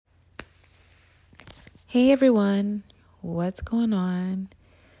Hey everyone, what's going on?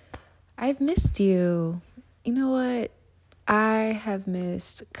 I've missed you. You know what? I have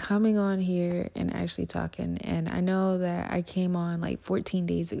missed coming on here and actually talking. And I know that I came on like 14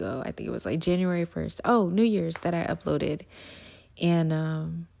 days ago. I think it was like January 1st. Oh, New Year's that I uploaded. And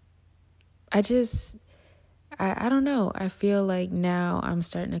I don't know. I feel like now I'm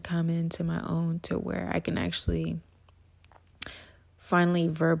starting to come into my own to where I can actually finally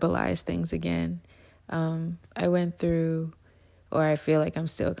verbalize things again. I went through, or I feel like I'm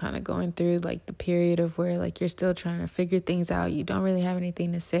still kind of going through like the period of where like you're still trying to figure things out. You don't really have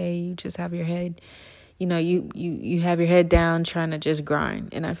anything to say. You just have your head, you have your head down trying to just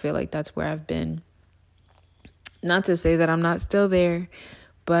grind. And I feel like that's where I've been. Not to say that I'm not still there,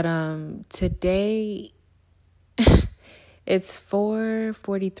 but today it's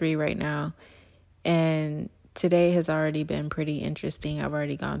 4:43 right now, and today has already been pretty interesting. I've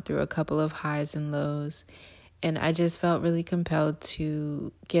already gone through a couple of highs and lows, and I just felt really compelled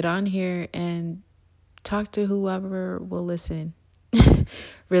to get on here and talk to whoever will listen.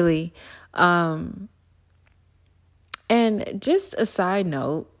 Really. And just a side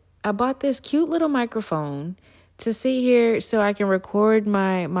note, I bought this cute little microphone to sit here so I can record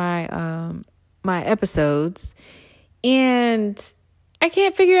my episodes, and I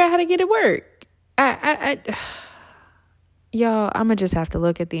can't figure out how to get it work. Y'all, I'm gonna just have to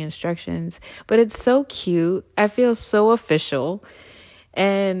look at the instructions, but it's so cute. I feel so official,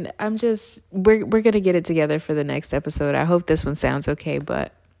 and we're gonna get it together for the next episode. I hope this one sounds okay,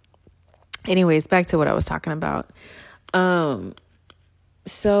 but anyways, back to what I was talking about.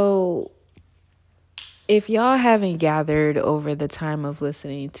 So if y'all haven't gathered over the time of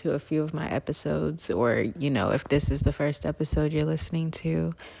listening to a few of my episodes, or, if this is the first episode you're listening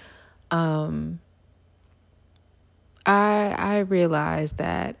to, I realize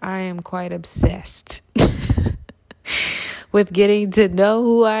that I am quite obsessed with getting to know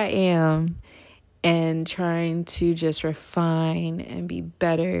who I am and trying to just refine and be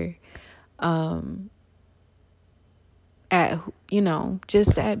better at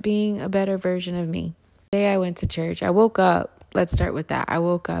being a better version of me. Today I went to church. I woke up. Let's start with that. I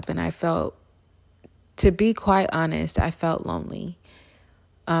woke up and I felt, to be quite honest, I felt lonely.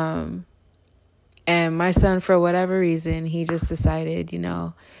 And my son, for whatever reason, he just decided,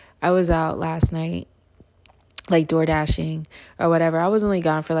 I was out last night, like door dashing or whatever. I was only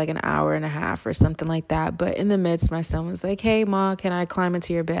gone for like an hour and a half or something like that. But in the midst, my son was like, "Hey, Ma, can I climb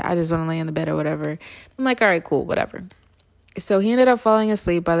into your bed? I just want to lay in the bed or whatever." I'm like, "All right, cool, whatever." So he ended up falling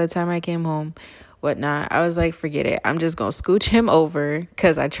asleep by the time I came home, whatnot. I was like, forget it. I'm just going to scooch him over,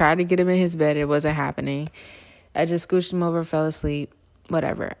 because I tried to get him in his bed. It wasn't happening. I just scooched him over, fell asleep,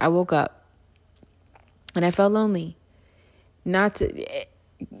 whatever. I woke up and I felt lonely. Granted,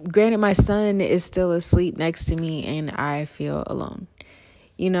 my son is still asleep next to me and I feel alone,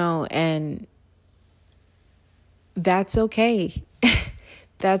 and that's okay.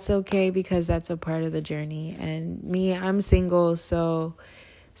 That's okay, because that's a part of the journey. And me, I'm single, so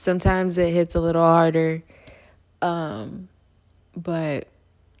sometimes it hits a little harder. But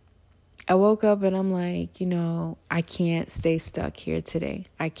I woke up and I'm like, I can't stay stuck here today.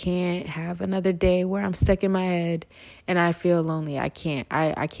 I can't have another day where I'm stuck in my head and I feel lonely. I can't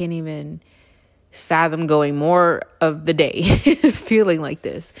even fathom going more of the day feeling like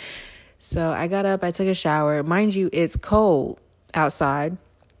this. So I got up, I took a shower. Mind you, it's cold outside.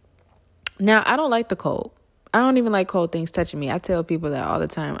 Now, I don't like the cold. I don't even like cold things touching me. I tell people that all the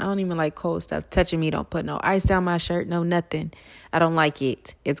time. I don't even like cold stuff touching me. Don't put no ice down my shirt, no nothing. I don't like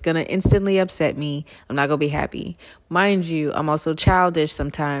it. It's going to instantly upset me. I'm not going to be happy. Mind you, I'm also childish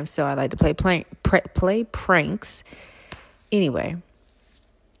sometimes, so I like to play pranks. Anyway,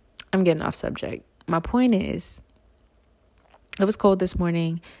 I'm getting off subject. My point is, it was cold this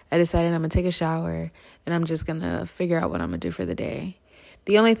morning. I decided I'm going to take a shower, and I'm just going to figure out what I'm going to do for the day.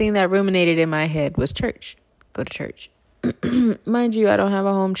 The only thing that ruminated in my head was church. Go to church. Mind you, I don't have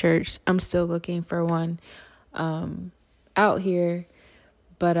a home church. I'm still looking for one out here.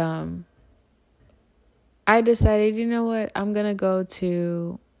 But I decided, you know what? I'm going to go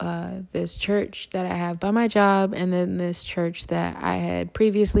to this church that I have by my job, and then this church that I had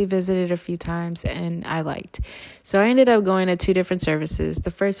previously visited a few times and I liked. So I ended up going to 2 different services.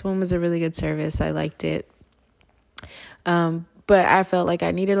 The first one was a really good service. I liked it. But I felt like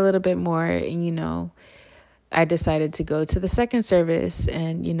I needed a little bit more, and, I decided to go to the second service,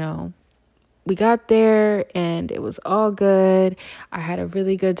 and, we got there and it was all good. I had a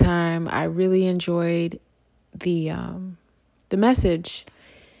really good time. I really enjoyed the message.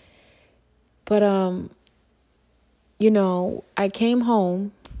 But, I came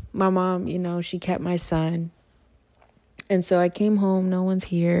home my mom, she kept my son. And so I came home, no one's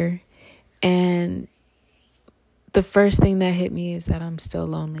here. And the first thing that hit me is that I'm still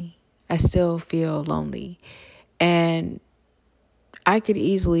lonely. I still feel lonely. And I could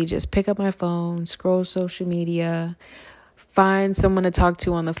easily just pick up my phone, scroll social media, find someone to talk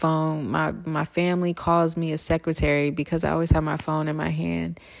to on the phone. My family calls me a secretary because I always have my phone in my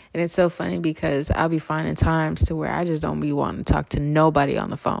hand. And it's so funny because I'll be finding times to where I just don't be wanting to talk to nobody on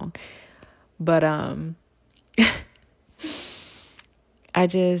the phone. But I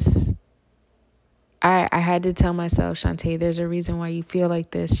had to tell myself, Shantae, there's a reason why you feel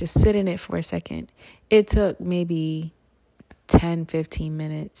like this. Just sit in it for a second. It took maybe 10, 15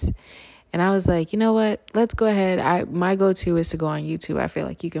 minutes. And I was like, you know what? Let's go ahead. My go-to is to go on YouTube. I feel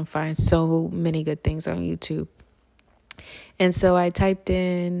like you can find so many good things on YouTube. And so I typed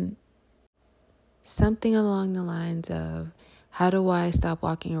in something along the lines of, how do I stop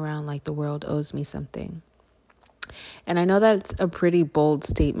walking around like the world owes me something? And I know that's a pretty bold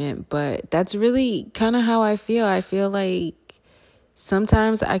statement, but that's really kind of how I feel. I feel like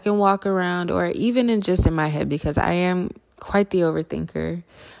sometimes I can walk around, or even in my head, because I am quite the overthinker.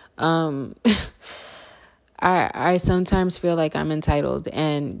 I sometimes feel like I'm entitled,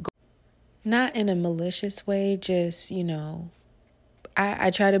 and not in a malicious way, just,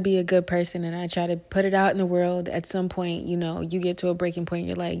 I try to be a good person and I try to put it out in the world. At some point, you get to a breaking point.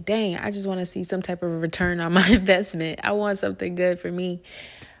 You're like, dang, I just want to see some type of a return on my investment. I want something good for me.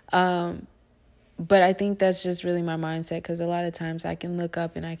 But I think that's just really my mindset, because a lot of times I can look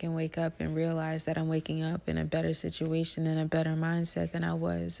up and I can wake up and realize that I'm waking up in a better situation and a better mindset than I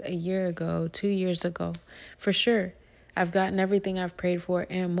was a year ago, 2 years ago. For sure. I've gotten everything I've prayed for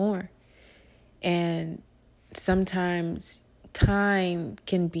and more. And sometimes time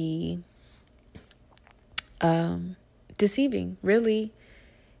can be deceiving. Really,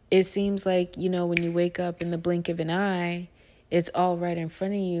 it seems like, when you wake up in the blink of an eye, it's all right in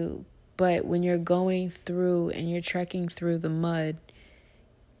front of you. But when you're going through and you're trekking through the mud,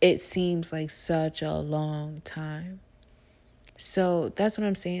 it seems like such a long time. So that's what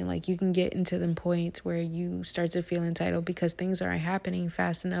I'm saying. Like, you can get into the points where you start to feel entitled because things aren't happening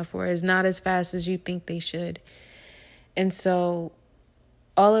fast enough, or it's not as fast as you think they should. And so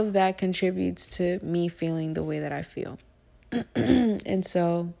all of that contributes to me feeling the way that I feel. And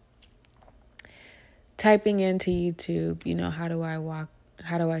so typing into YouTube, how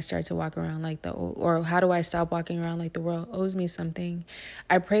do I start to walk around or how do I stop walking around like the world owes me something?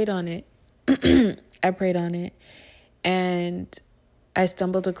 I prayed on it. And I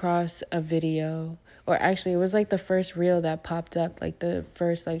stumbled across a video, or actually it was like the first reel that popped up, like the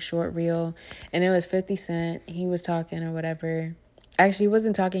first short reel, and it was 50 Cent. He was talking or whatever. Actually, he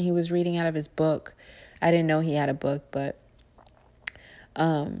wasn't talking. He was reading out of his book. I didn't know he had a book, but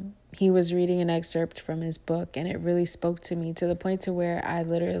he was reading an excerpt from his book, and it really spoke to me, to the point to where I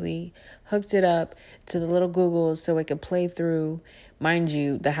literally hooked it up to the little Google so it could play through. Mind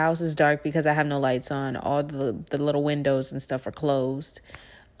you, the house is dark because I have no lights on. All the little windows and stuff are closed.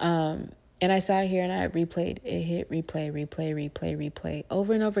 And I sat here and I replayed. It hit replay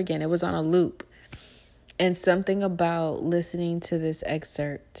over and over again. It was on a loop. And something about listening to this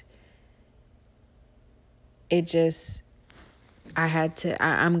excerpt,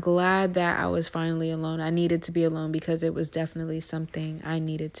 I'm glad that I was finally alone. I needed to be alone because it was definitely something I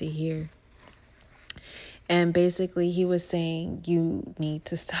needed to hear. And basically he was saying you need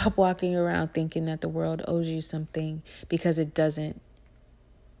to stop walking around thinking that the world owes you something, because it doesn't.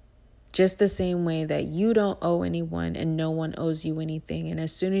 Just the same way that you don't owe anyone and no one owes you anything. And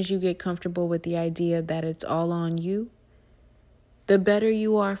as soon as you get comfortable with the idea that it's all on you, the better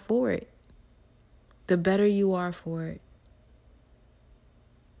you are for it.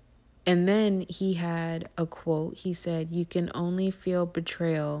 And then he had a quote. He said, you can only feel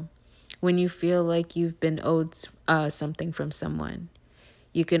betrayal when you feel like you've been owed something from someone.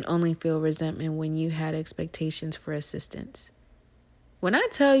 You can only feel resentment when you had expectations for assistance. When I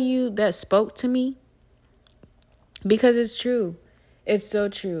tell you, that spoke to me, because it's true. It's so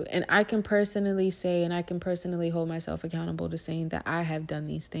true. And I can personally say, and I can personally hold myself accountable to saying that I have done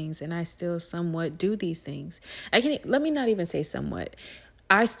these things and I still somewhat do these things. Let me not even say somewhat.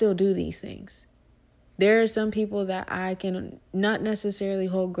 I still do these things. There are some people that I can not necessarily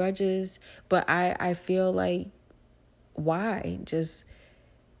hold grudges, but I feel like, why? Just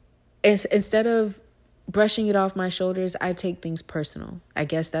instead of brushing it off my shoulders, I take things personal. I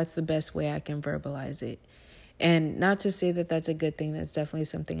guess that's the best way I can verbalize it. And not to say that that's a good thing. That's definitely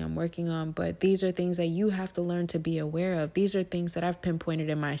something I'm working on. But these are things that you have to learn to be aware of. These are things that I've pinpointed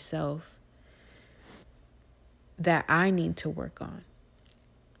in myself that I need to work on.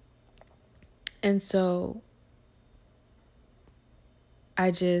 And so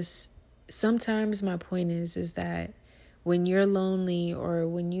sometimes my point is that when you're lonely or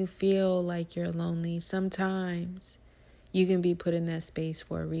when you feel like you're lonely, sometimes you can be put in that space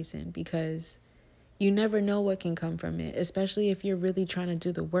for a reason, because you never know what can come from it, especially if you're really trying to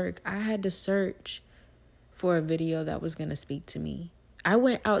do the work. I had to search for a video that was going to speak to me. I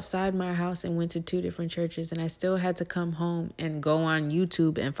went outside my house and went to 2 different churches, and I still had to come home and go on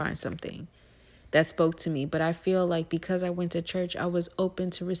YouTube and find something that spoke to me. But I feel like because I went to church, I was open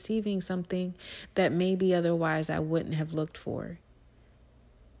to receiving something that maybe otherwise I wouldn't have looked for.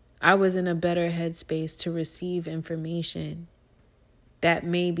 I was in a better headspace to receive information that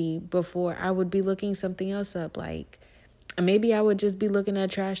maybe before I would be looking something else up. Like maybe I would just be looking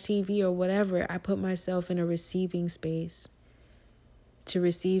at trash TV or whatever. I put myself in a receiving space to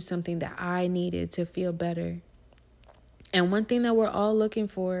receive something that I needed to feel better. And one thing that we're all looking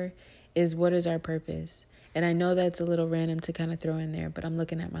for is, what is our purpose? And I know that's a little random to kind of throw in there, but I'm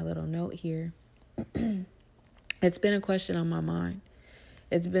looking at my little note here. It's been a question on my mind.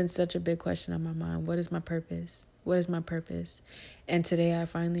 It's been such a big question on my mind. What is my purpose? What is my purpose? And today I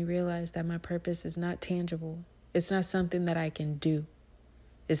finally realized that my purpose is not tangible. It's not something that I can do.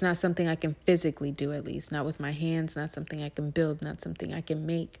 It's not something I can physically do, at least. Not with my hands, not something I can build, not something I can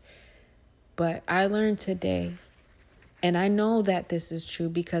make. But I learned today, and I know that this is true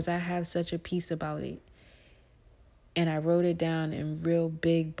because I have such a peace about it. And I wrote it down in real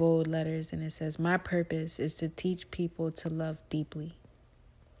big, bold letters. And it says, my purpose is to teach people to love deeply.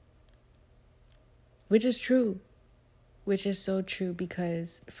 Which is true. Which is so true,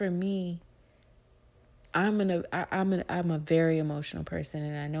 because for me, I'm a very emotional person,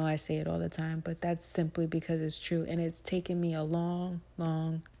 and I know I say it all the time, but that's simply because it's true. And it's taken me a long,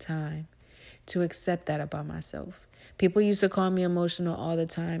 long time to accept that about myself. People used to call me emotional all the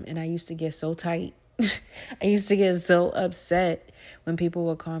time, and I used to get so tight. I used to get so upset when people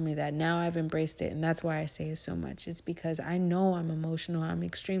would call me that. Now I've embraced it, and that's why I say it so much. It's because I know I'm emotional. I'm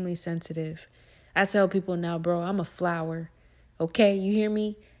extremely sensitive. I tell people now, bro, I'm a flower. Okay, you hear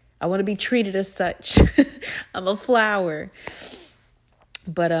me? I want to be treated as such. I'm a flower.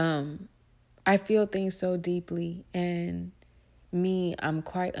 But I feel things so deeply, and I'm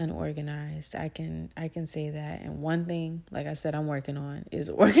quite unorganized. I can say that. And one thing, like I said, I'm working on is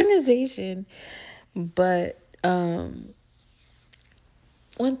organization. But one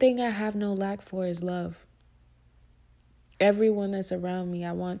thing I have no lack for is love. Everyone that's around me,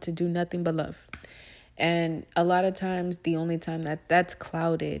 I want to do nothing but love. And a lot of times, the only time that's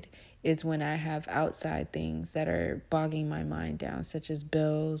clouded is when I have outside things that are bogging my mind down, such as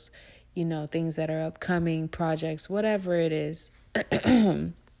bills, things that are upcoming, projects, whatever it is.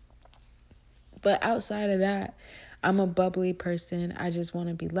 But outside of that, I'm a bubbly person. I just want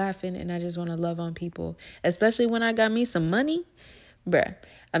to be laughing, and I just want to love on people, especially when I got me some money. Bruh,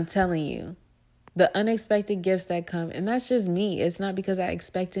 I'm telling you, the unexpected gifts that come, and that's just me. It's not because I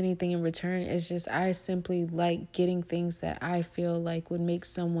expect anything in return. It's just I simply like getting things that I feel like would make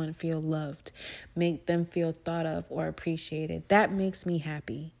someone feel loved, make them feel thought of or appreciated. That makes me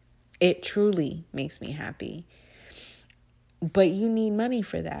happy. It truly makes me happy. But you need money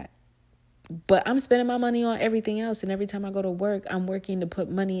for that. But I'm spending my money on everything else. And every time I go to work, I'm working to put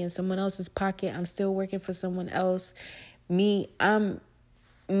money in someone else's pocket. I'm still working for someone else. Mentally,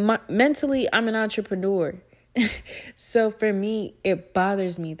 I'm an entrepreneur. So for me, it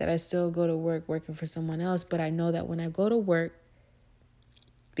bothers me that I still go to work working for someone else. But I know that when I go to work,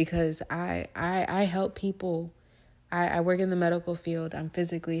 because I help people, I work in the medical field. I'm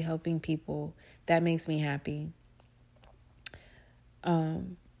physically helping people. That makes me happy.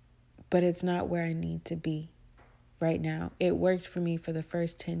 But it's not where I need to be right now. It worked for me for the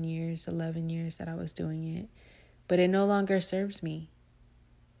first 10 years, 11 years that I was doing it. But it no longer serves me.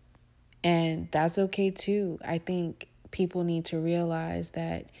 And that's okay too. I think people need to realize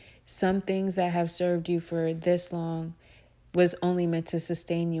that some things that have served you for this long was only meant to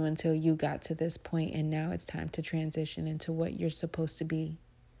sustain you until you got to this point. And now it's time to transition into what you're supposed to be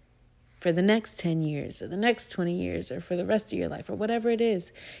for the next 10 years or the next 20 years or for the rest of your life or whatever it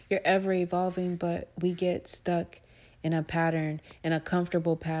is. You're ever evolving, but we get stuck in a pattern, in a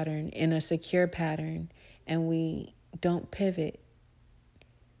comfortable pattern, in a secure pattern, and we don't pivot.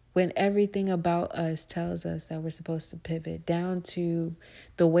 When everything about us tells us that we're supposed to pivot, down to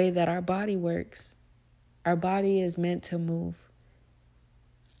the way that our body works. Our body is meant to move.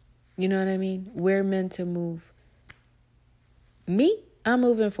 You know what I mean? We're meant to move. Me, I'm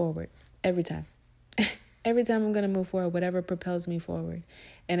moving forward every time. Every time I'm going to move forward, whatever propels me forward.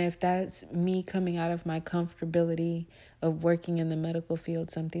 And if that's me coming out of my comfortability of working in the medical field,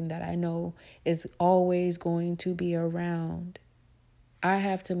 something that I know is always going to be around, I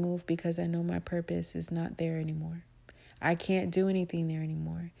have to move because I know my purpose is not there anymore. I can't do anything there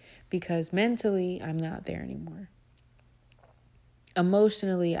anymore because mentally I'm not there anymore.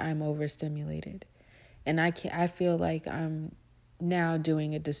 Emotionally, I'm overstimulated. And I feel like I'm now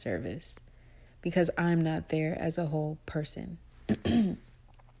doing a disservice because I'm not there as a whole person.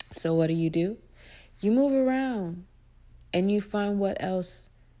 So what do? You move around and you find what else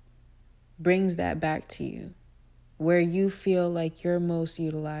brings that back to you, where you feel like you're most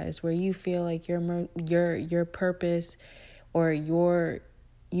utilized, where you feel like your purpose or your,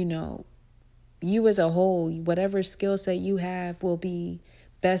 you as a whole, whatever skill set you have will be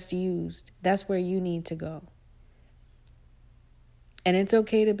best used. That's where you need to go. And it's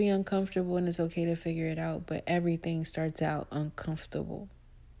okay to be uncomfortable and it's okay to figure it out, but everything starts out uncomfortable.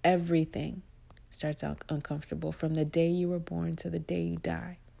 Everything starts out uncomfortable from the day you were born to the day you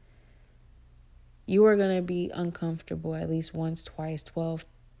die. You are going to be uncomfortable at least once, twice, 12,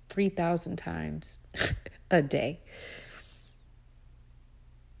 3,000 times a day.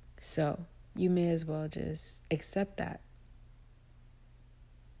 So you may as well just accept that.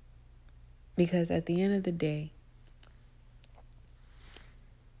 Because at the end of the day,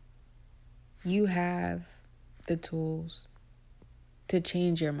 you have the tools to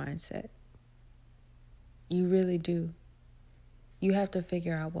change your mindset. You really do. You have to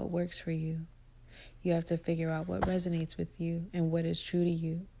figure out what works for you. You have to figure out what resonates with you and what is true to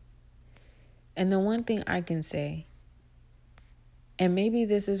you. And the one thing I can say, and maybe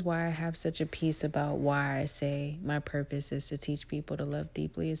this is why I have such a piece about why I say my purpose is to teach people to love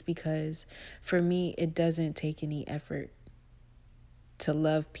deeply, is because for me, it doesn't take any effort to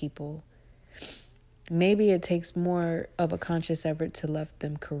love people. Maybe it takes more of a conscious effort to love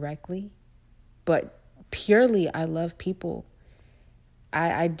them correctly, but purely I love people.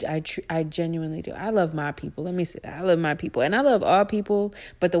 I genuinely do. I love my people. Let me say that. I love my people. And I love all people,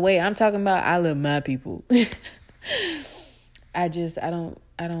 but the way I'm talking about, I love my people. I don't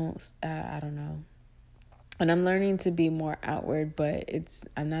know. And I'm learning to be more outward, but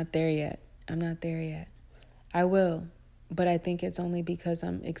I'm not there yet. I will. But I think it's only because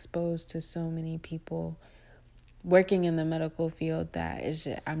I'm exposed to so many people working in the medical field that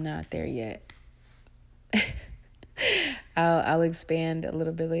I'm not there yet. I'll expand a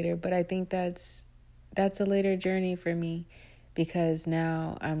little bit later, but I think that's a later journey for me because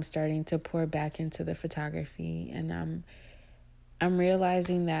now I'm starting to pour back into the photography, and I'm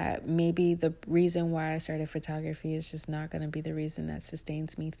realizing that maybe the reason why I started photography is just not going to be the reason that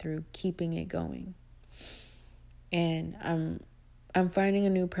sustains me through keeping it going. And I'm finding a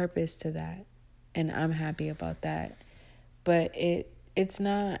new purpose to that, and I'm happy about that. But it's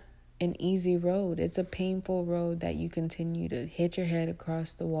not an easy road. It's a painful road that you continue to hit your head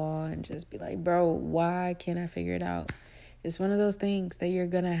across the wall and just be like, bro, why can't I figure it out? It's one of those things that you're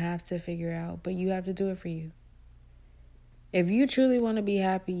going to have to figure out, but you have to do it for you. If you truly want to be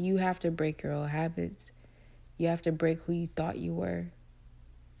happy, you have to break your old habits. You have to break who you thought you were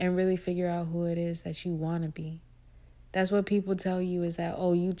and really figure out who it is that you want to be. That's what people tell you is that,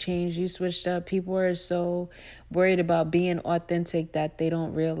 oh, you changed, you switched up. People are so worried about being authentic that they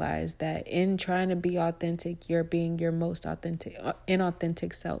don't realize that in trying to be authentic, you're being your most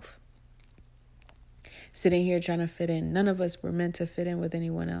inauthentic self. Sitting here trying to fit in. None of us were meant to fit in with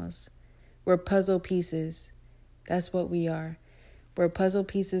anyone else. We're puzzle pieces. That's what we are. We're puzzle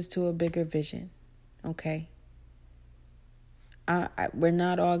pieces to a bigger vision. Okay? We're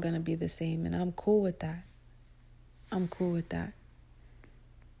not all going to be the same, and I'm cool with that.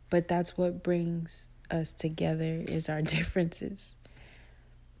 But that's what brings us together is our differences.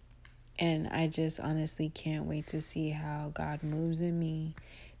 And I just honestly can't wait to see how God moves in me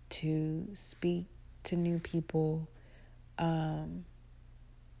to speak to new people.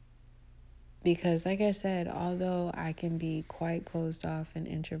 Because like I said, although I can be quite closed off and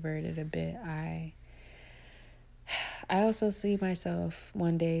introverted a bit, I also see myself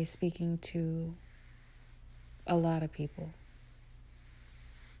one day speaking to a lot of people.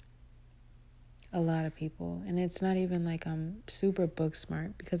 And it's not even like I'm super book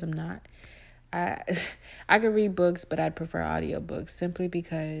smart, because I'm not. I could read books, but I'd prefer audiobooks simply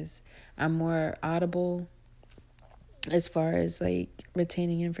because I'm more audible as far as like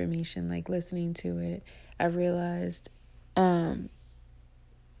retaining information, like listening to it. I've realized, and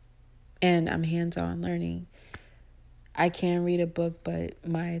I'm hands-on learning. I can read a book, but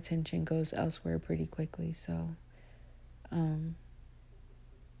my attention goes elsewhere pretty quickly. So,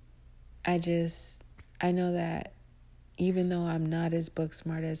 I know that even though I'm not as book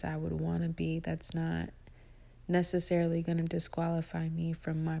smart as I would want to be, that's not necessarily going to disqualify me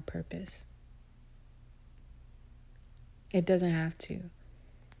from my purpose. It doesn't have to.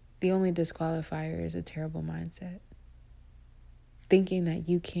 The only disqualifier is a terrible mindset. Thinking that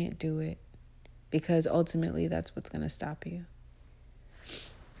you can't do it, because ultimately that's what's going to stop you.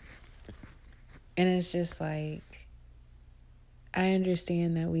 And it's just like, I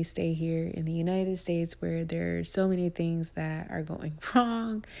understand that we stay here in the United States where there are so many things that are going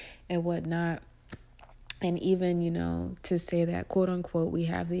wrong and whatnot. And even, to say that, quote unquote, we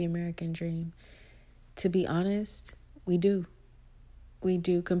have the American dream. To be honest, we do. We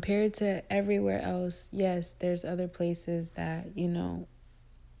do. Compared to everywhere else, yes, there's other places that,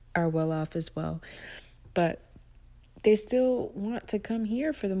 are well off as well. But they still want to come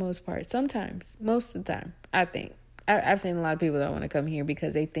here for the most part. Sometimes, most of the time, I think. I've seen a lot of people that want to come here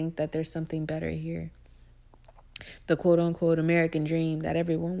because they think that there's something better here. The quote unquote American dream that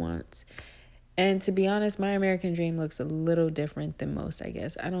everyone wants. And to be honest, my American dream looks a little different than most, I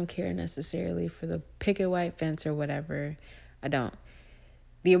guess. I don't care necessarily for the picket white fence or whatever. I don't.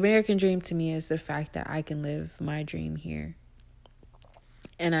 The American dream to me is the fact that I can live my dream here.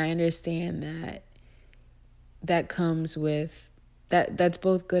 And I understand that comes with, that's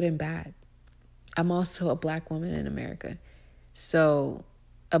both good and bad. I'm also a Black woman in America. So,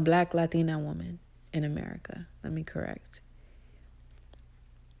 a Black Latina woman in America, let me correct,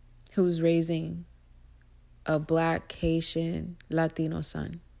 who's raising a Black, Haitian, Latino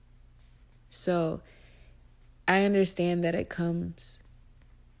son. So, I understand that it comes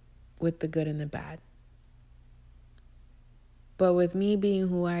with the good and the bad. But with me being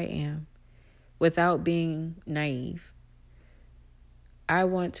who I am, without being naive, I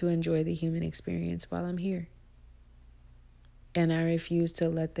want to enjoy the human experience while I'm here. And I refuse to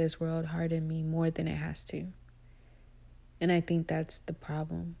let this world harden me more than it has to. And I think that's the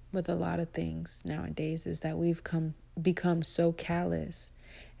problem with a lot of things nowadays, is that we've become so callous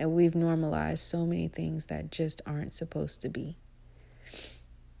and we've normalized so many things that just aren't supposed to be.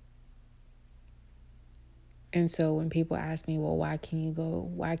 And so when people ask me, well, why can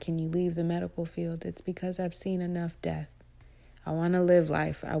you leave the medical field? It's because I've seen enough death. I want to live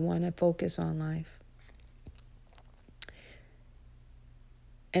life. I want to focus on life.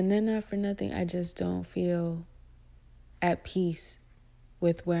 And then not for nothing, I just don't feel at peace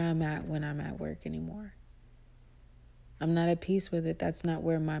with where I'm at when I'm at work anymore. I'm not at peace with it. That's not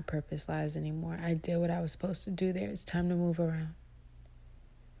where my purpose lies anymore. I did what I was supposed to do there. It's time to move around.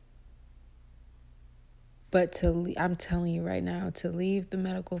 But I'm telling you right now, to leave the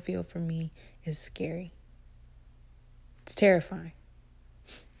medical field for me is scary. It's terrifying.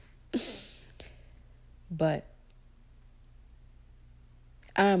 But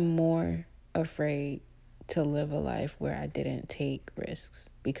I'm more afraid to live a life where I didn't take risks,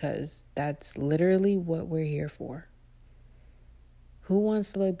 because that's literally what we're here for. Who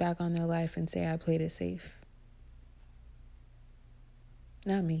wants to look back on their life and say, I played it safe?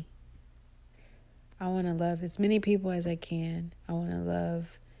 Not me. I want to love as many people as I can. I want to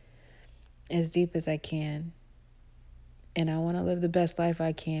love as deep as I can. And I want to live the best life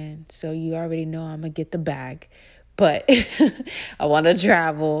I can. So you already know I'm going to get the bag. But I want to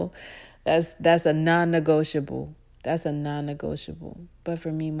travel. That's a non-negotiable. That's a non-negotiable. But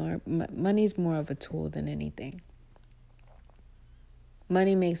for me, money's more of a tool than anything.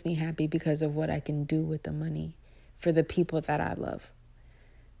 Money makes me happy because of what I can do with the money for the people that I love.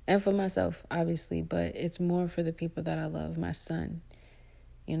 And for myself, obviously. But it's more for the people that I love. My son.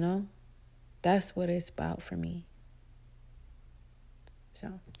 That's what it's about for me.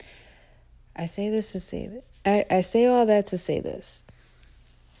 So, I say this to say that. I say all that to say this.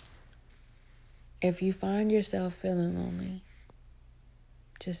 If you find yourself feeling lonely,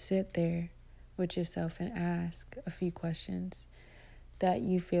 just sit there with yourself and ask a few questions that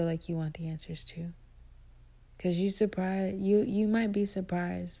you feel like you want the answers to. Because you might be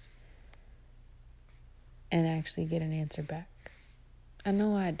surprised and actually get an answer back. I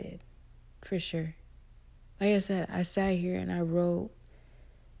know I did, for sure. Like I said, I sat here and I wrote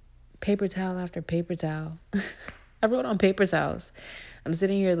paper towel after paper towel. I wrote on paper towels. I'm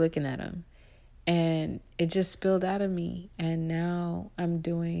sitting here looking at them. And it just spilled out of me. And now I'm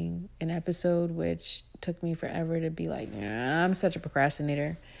doing an episode which took me forever to be like, I'm such a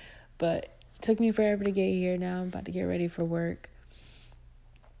procrastinator. But it took me forever to get here. Now I'm about to get ready for work.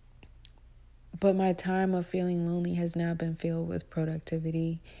 But my time of feeling lonely has now been filled with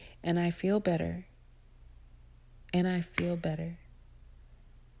productivity. And I feel better. And I feel better.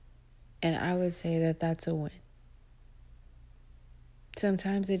 And I would say that that's a win.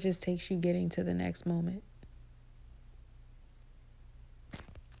 Sometimes it just takes you getting to the next moment.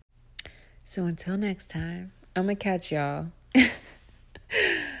 So until next time, I'm going to catch y'all.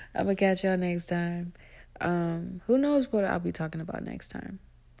 I'm going to catch y'all next time. Who knows what I'll be talking about next time?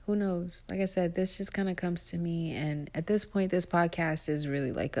 Who knows? Like I said, this just kind of comes to me. And at this point, this podcast is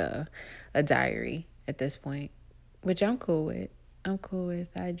really like a diary at this point, which I'm cool with.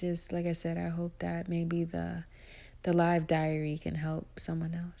 I just, like I said, I hope that maybe the live diary can help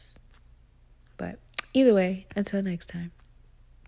someone else. But either way, until next time.